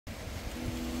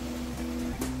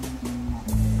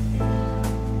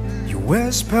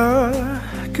whisper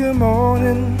good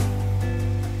morning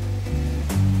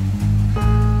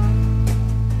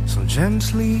so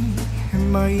gently in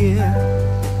my ear.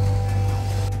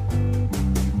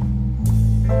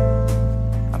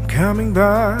 I'm coming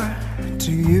back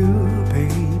to you,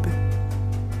 baby.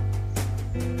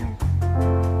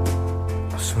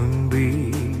 I'll soon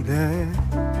be there.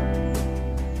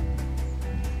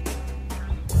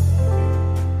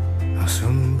 I'll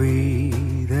soon be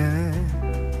there.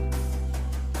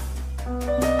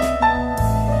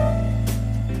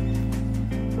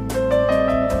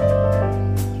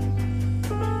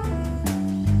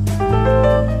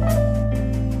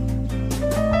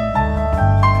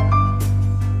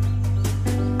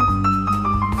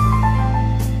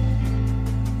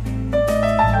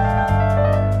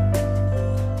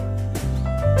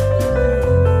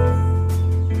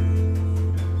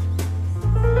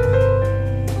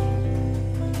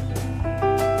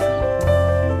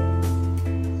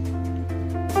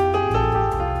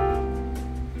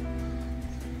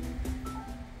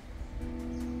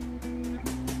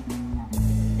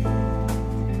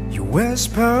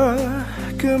 Whisper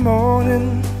good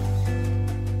morning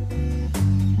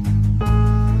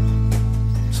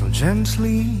so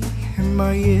gently in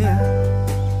my ear.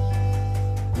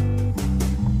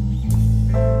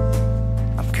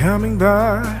 I'm coming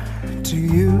back to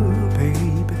you,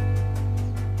 baby.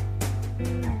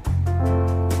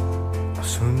 I'll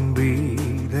soon be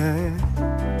there.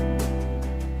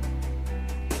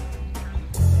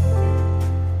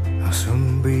 I'll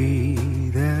soon be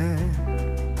there.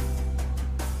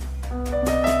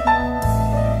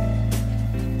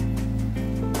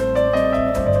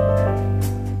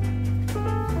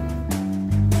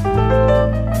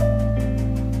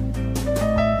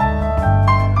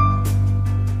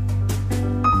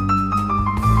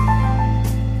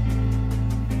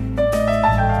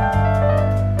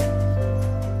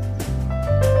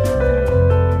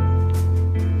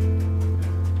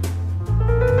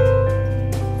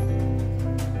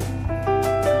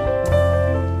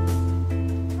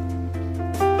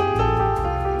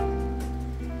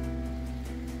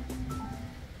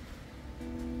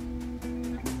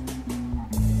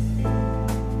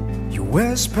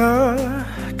 Whisper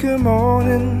good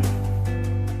morning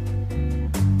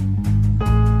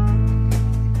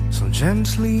so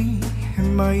gently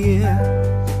in my ear.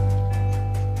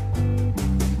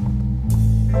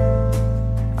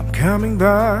 I'm coming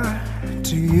back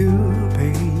to you,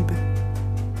 baby.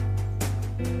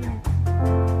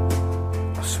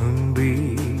 I'll soon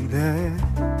be there.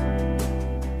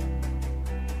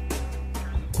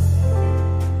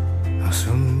 I'll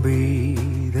soon be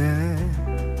there.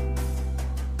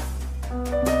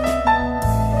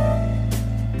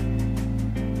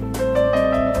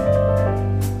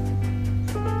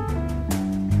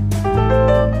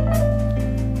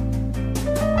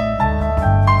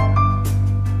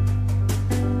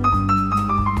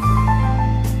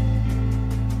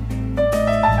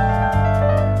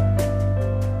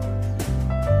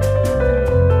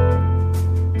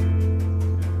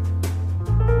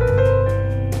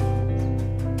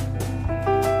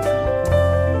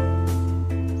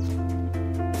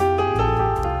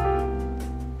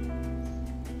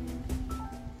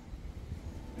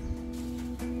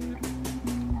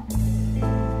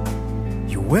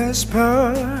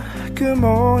 Whisper good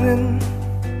morning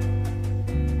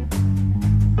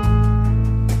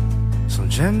so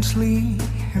gently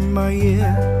in my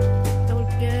ear.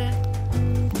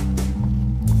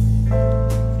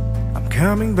 I'm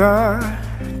coming back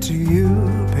to you,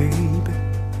 baby.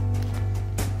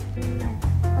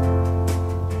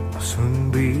 I'll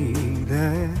soon be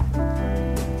there.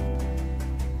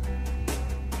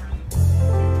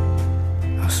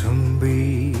 I'll soon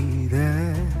be